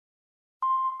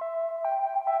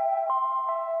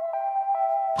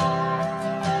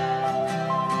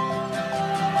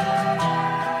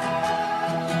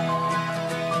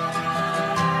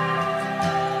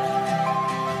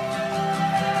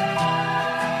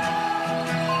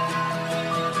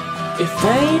If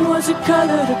pain was a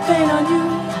color to paint on you,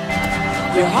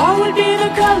 your heart would be the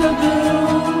color blue.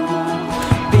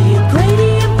 Be a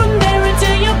gradient from there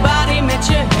until your body met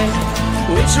your head,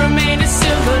 which remained as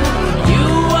silver. You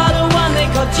are the one they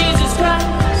call Jesus Christ.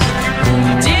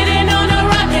 You didn't know no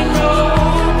rock and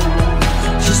roll,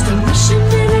 just a mission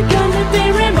and a gun to be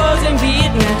rainbows in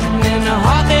Vietnam, and a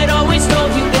heart that always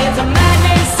told you there's a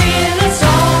madness in us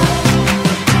all.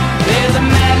 There's a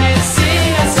madness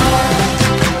in us all.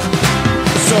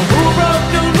 So who broke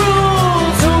the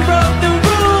rules? Who broke the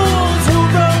rules? Who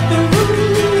broke the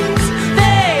rules?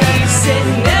 They said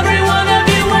every one of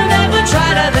you will never try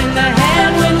to lend a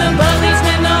hand when the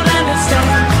policemen don't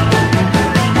understand.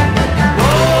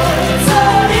 Rolls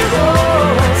on your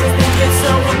rolls, I think it's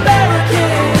so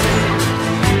American.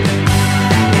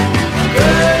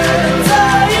 Girls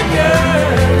are your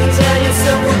girls, yeah, you're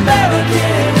so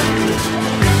American.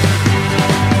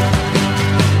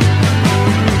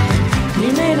 He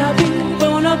may not be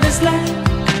born of this land,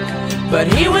 but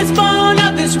he was born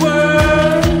of this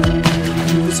world.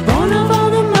 He was born of all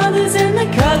the mothers and the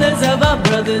colors of our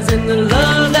brothers, and the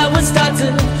love that was taught to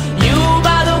you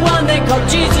by the one they call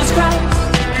Jesus Christ.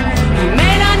 He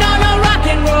may not know no rock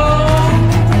and roll,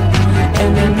 and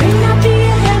there may not be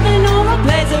a heaven or a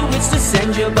place of which to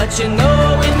send you, but you know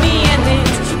in the end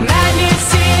it's